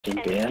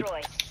Dad?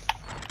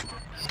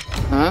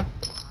 Huh?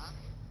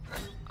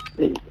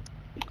 When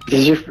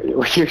you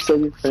said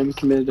your friend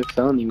committed a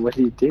felony, what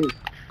did he do?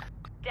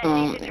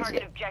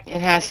 It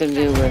has to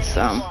do with,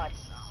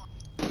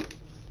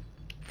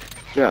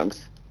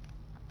 drugs.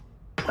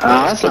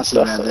 That's not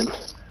so bad then.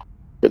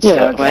 Good Yeah,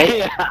 stuff. okay.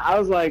 Yeah, I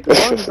was like, as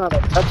long as it's not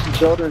like touching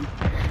children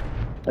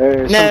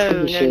or some No.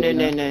 creepy shit,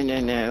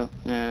 you know?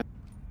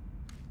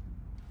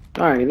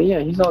 Alright, yeah,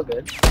 he's all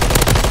good.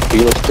 He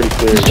looks pretty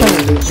clear. He's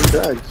trying to do some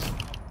drugs.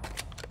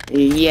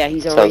 Yeah,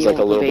 he's already Sounds like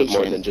on a little bit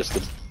probation. more than just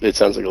a... It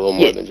sounds like a little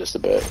more than just a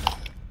bit.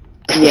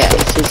 Yeah,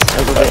 it's just a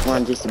little bit more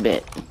than just a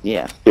bit.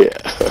 Yeah. Yeah.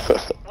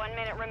 1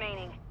 minute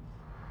remaining.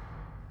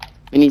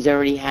 And he's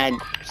already had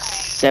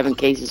 7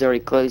 cases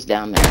already closed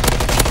down there.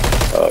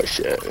 Oh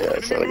shit, yeah,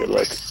 it's not a good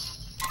look.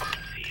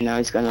 No,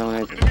 he's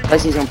gonna...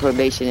 Plus he's on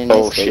probation in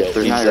this state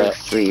for another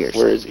 3 years.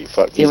 Where is he?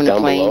 Fuck, he's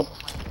down below.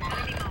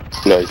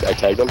 No, I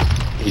tagged him.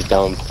 He's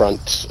down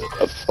front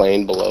of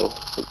plane below.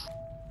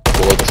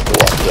 Below the squad.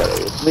 Yeah, there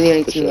he is. We're the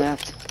only 2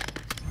 left.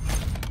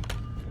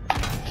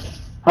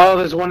 Oh,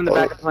 there's one in the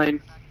back of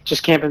plane.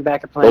 Just camping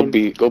back of plane.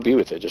 Go be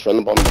with it. Just run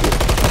the bomb and be.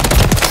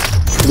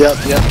 Yep.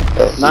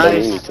 Oh,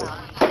 Nice.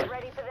 Get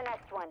ready for the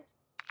next one.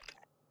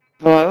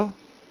 Hello?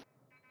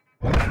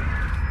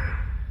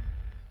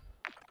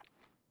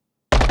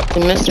 The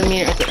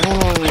misdemeanor...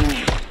 Hold on a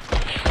minute.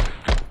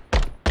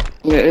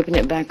 I'm gonna open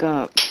it back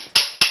up.